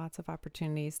 Yeah. Lots of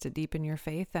opportunities to deepen your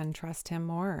faith and trust him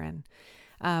more. And,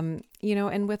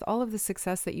 and with all of the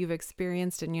success that you've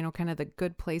experienced and, kind of the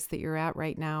good place that you're at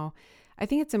right now, I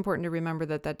think it's important to remember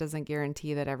that doesn't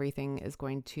guarantee that everything is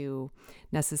going to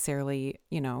necessarily,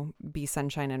 be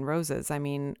sunshine and roses. I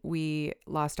mean, we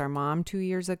lost our mom 2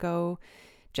 years ago.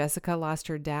 Jessica lost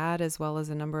her dad, as well as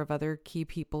a number of other key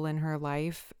people in her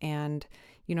life. And,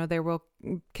 there will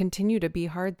continue to be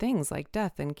hard things like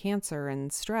death and cancer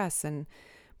and stress and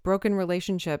broken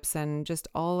relationships and just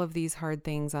all of these hard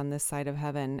things on this side of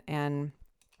heaven. And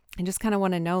I just kind of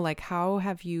want to know, how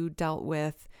have you dealt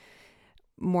with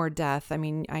more death? I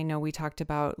mean, I know we talked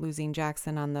about losing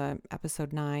Jackson on the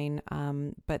episode 9,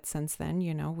 but since then,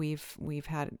 we've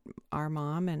had our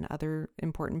mom and other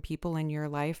important people in your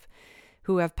life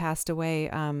who have passed away.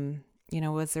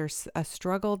 Was there a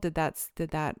struggle? Did that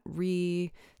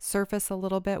resurface a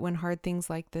little bit when hard things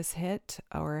like this hit,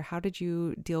 or how did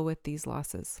you deal with these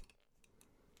losses?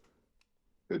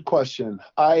 Good question.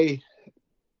 I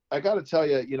got to tell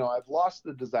you, I've lost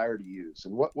the desire to use,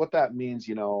 and what that means,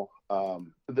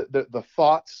 the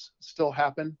thoughts still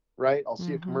happen, right? I'll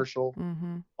see a commercial,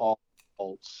 Mm-hmm.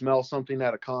 I'll smell something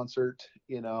at a concert,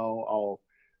 I'll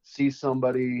see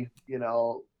somebody,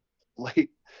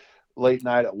 late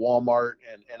night at Walmart,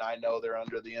 and I know they're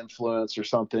under the influence or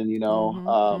something,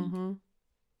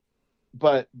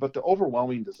 but the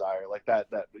overwhelming desire, like that,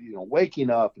 waking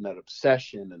up and that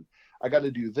obsession, and I got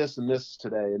to do this and this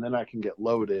today, and then I can get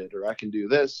loaded, or I can do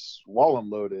this while I'm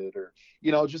loaded, or,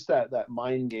 just that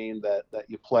mind game that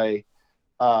you play.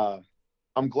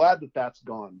 I'm glad that that's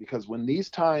gone, because when these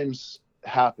times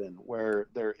happen where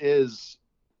there is,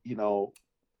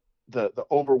 the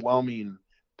overwhelming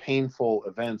painful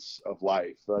events of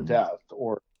life, death,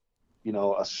 or,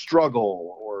 a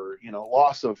struggle, or,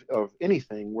 loss of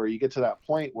anything, where you get to that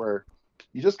point where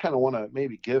you just kind of want to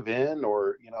maybe give in,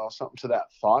 or, something to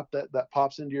that thought that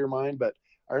pops into your mind. But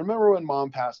I remember when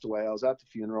Mom passed away, I was at the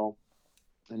funeral,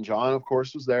 and John, of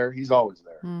course, was there. He's always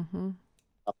there. Mm-hmm.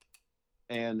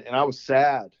 And I was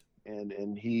sad.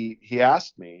 And he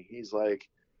asked me, he's like,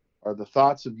 are the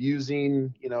thoughts of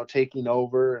using, taking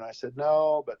over? And I said,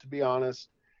 no, but to be honest,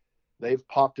 they've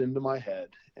popped into my head.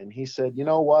 And he said, you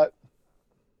know what?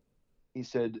 He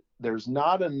said, there's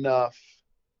not enough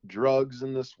drugs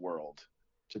in this world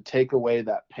to take away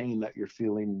that pain that you're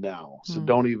feeling now. So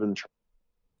don't even try.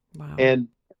 Wow. And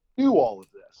I knew all of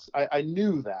this. I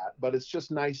knew that, but it's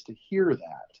just nice to hear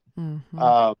that,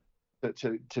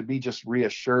 to be just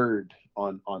reassured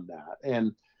on that.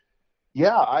 And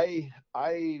yeah,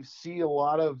 I see a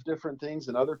lot of different things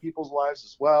in other people's lives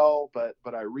as well, but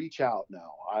I reach out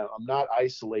now. I'm not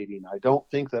isolating. I don't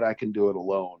think that I can do it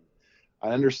alone. I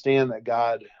understand that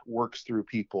God works through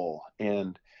people,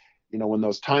 and when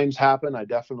those times happen, I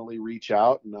definitely reach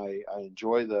out, and I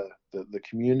enjoy the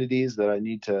communities that I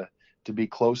need to be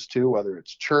close to, whether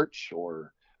it's church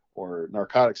or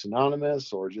Narcotics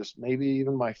Anonymous, or just maybe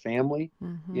even my family,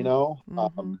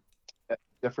 at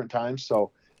different times.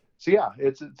 So yeah,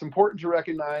 it's important to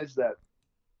recognize that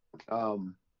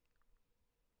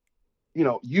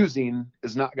using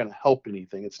is not going to help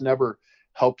anything. It's never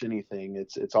helped anything.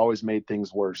 It's always made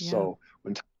things worse. Yeah. So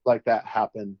when times like that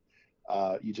happen,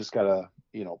 you just gotta,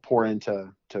 pour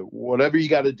into whatever you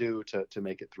got to do to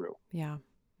make it through. Yeah,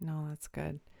 no, that's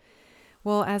good.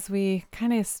 Well, as we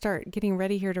kind of start getting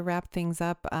ready here to wrap things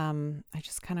up, I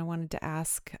just kind of wanted to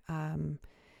ask kind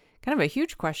of a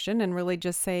huge question and really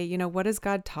just say, what has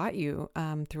God taught you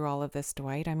through all of this,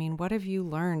 Dwight? I mean, what have you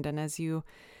learned? And as you,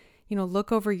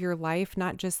 look over your life,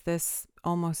 not just this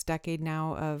almost decade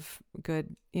now of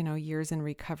good, years in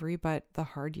recovery, but the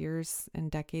hard years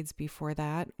and decades before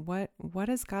that, what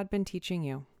has God been teaching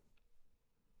you?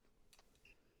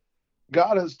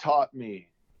 God has taught me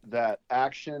that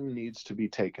action needs to be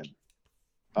taken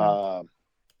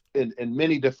in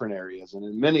many different areas and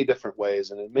in many different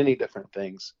ways and in many different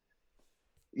things.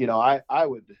 I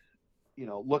would,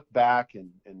 look back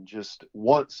and just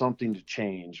want something to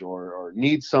change or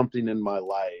need something in my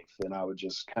life. And I would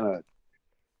just kind of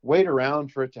wait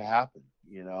around for it to happen,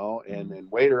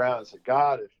 and wait around and say,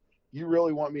 God, if you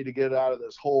really want me to get out of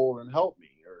this hole, then help me,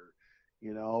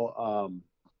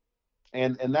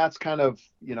 and that's kind of,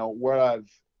 what I've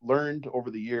learned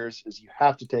over the years is you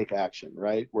have to take action,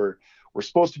 right? We're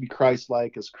supposed to be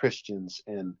Christ-like as Christians,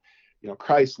 and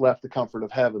Christ left the comfort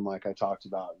of heaven, like I talked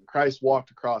about, and Christ walked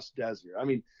across desert. I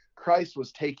mean, Christ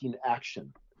was taking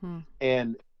action,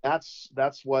 and that's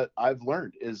what I've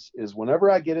learned is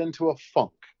whenever I get into a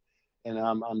funk and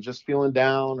I'm just feeling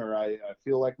down, or I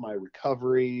feel like my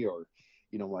recovery, or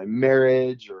my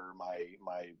marriage, or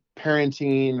my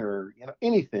parenting, or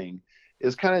anything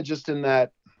is kind of just in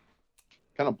that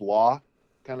kind of blah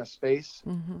kind of space.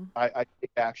 I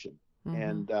take action,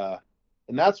 and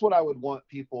that's what I would want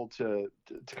people to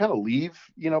kind of leave,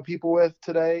 people with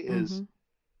today is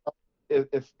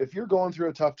if you're going through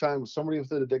a tough time with somebody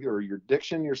with an addiction or your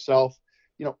addiction yourself,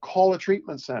 call a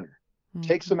treatment center,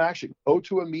 take some action, go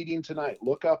to a meeting tonight,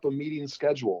 look up a meeting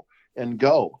schedule and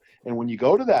go. And when you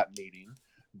go to that meeting,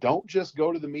 don't just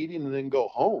go to the meeting and then go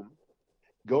home.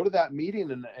 Go to that meeting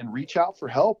and reach out for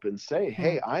help and say,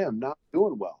 hey, I am not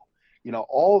doing well.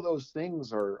 All of those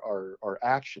things are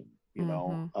action,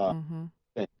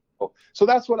 So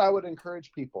that's what I would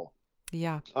encourage people.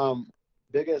 Yeah.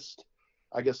 Biggest,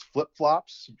 I guess,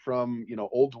 flip-flops from,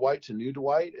 old Dwight to new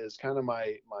Dwight is kind of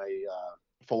my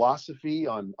philosophy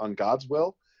on God's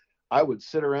will. I would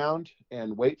sit around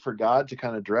and wait for God to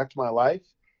kind of direct my life.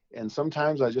 And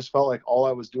sometimes I just felt like all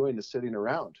I was doing is sitting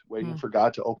around waiting for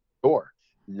God to open the door.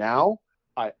 Now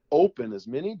I open as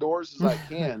many doors as I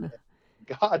can. And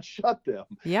God shut them.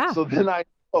 Yeah. So then I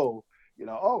know,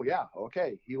 oh yeah,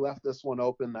 okay, he left this one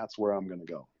open. That's where I'm going to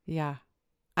go. Yeah.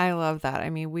 I love that. I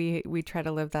mean, we try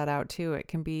to live that out too. It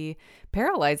can be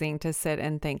paralyzing to sit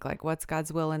and think like, what's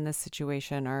God's will in this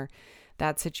situation or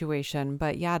that situation?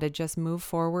 But yeah, to just move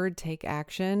forward, take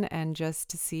action, and just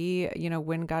to see,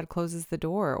 when God closes the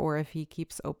door or if he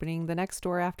keeps opening the next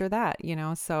door after that,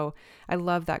 So I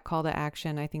love that call to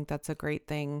action. I think that's a great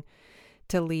thing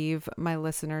to leave my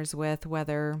listeners with,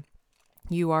 whether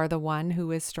you are the one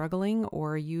who is struggling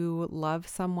or you love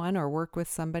someone or work with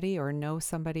somebody or know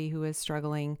somebody who is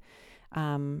struggling.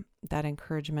 That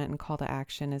encouragement and call to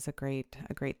action is a great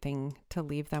thing to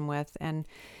leave them with. And,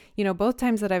 both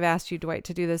times that I've asked you, Dwight,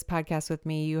 to do this podcast with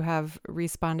me, you have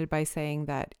responded by saying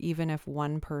that even if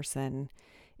one person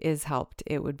is helped,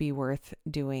 it would be worth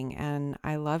doing. And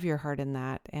I love your heart in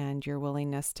that and your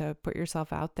willingness to put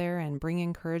yourself out there and bring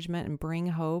encouragement and bring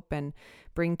hope and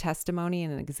bring testimony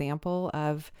and an example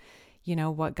of,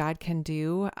 what God can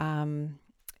do.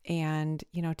 And,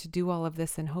 to do all of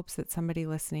this in hopes that somebody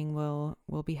listening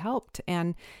will be helped.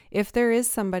 And if there is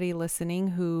somebody listening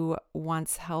who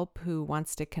wants help, who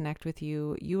wants to connect with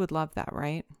you, you would love that,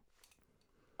 right?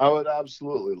 I would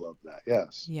absolutely love that.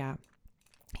 Yes. Yeah.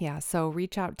 Yeah. So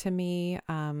reach out to me,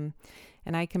 and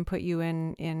I can put you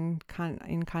in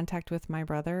contact with my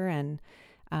brother, and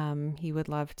he would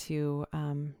love to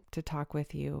talk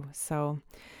with you. So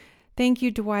thank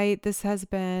you, Dwight. This has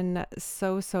been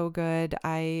so good.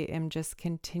 I am just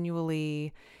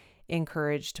continually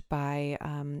encouraged by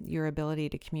your ability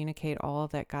to communicate all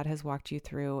that God has walked you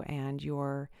through and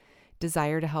your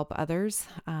desire to help others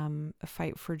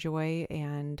fight for joy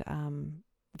and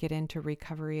get into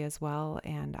recovery as well.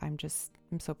 And I'm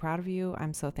so proud of you.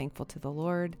 I'm so thankful to the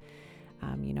Lord.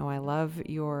 I love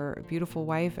your beautiful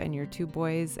wife and your two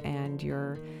boys and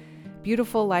your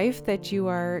beautiful life that you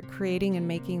are creating and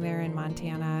making there in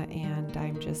Montana. And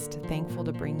I'm just thankful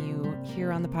to bring you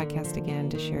here on the podcast again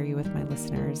to share you with my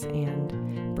listeners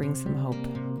and bring some hope.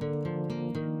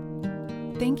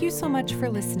 Thank you so much for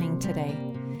listening today.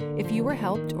 If you were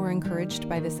helped or encouraged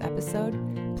by this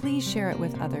episode, please share it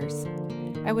with others.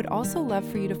 I would also love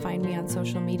for you to find me on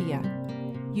social media.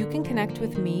 You can connect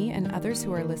with me and others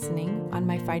who are listening on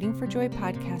my Fighting for Joy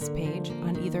podcast page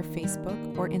on either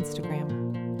Facebook or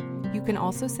Instagram. You can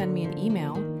also send me an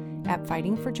email at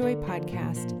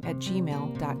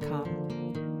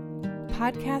fightingforjoypodcast@gmail.com.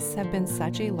 Podcasts have been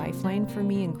such a lifeline for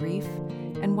me in grief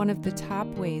and one of the top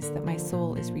ways that my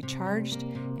soul is recharged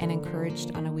and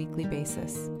encouraged on a weekly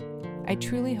basis. I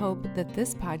truly hope that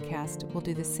this podcast will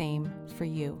do the same for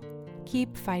you.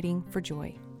 Keep fighting for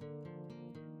joy.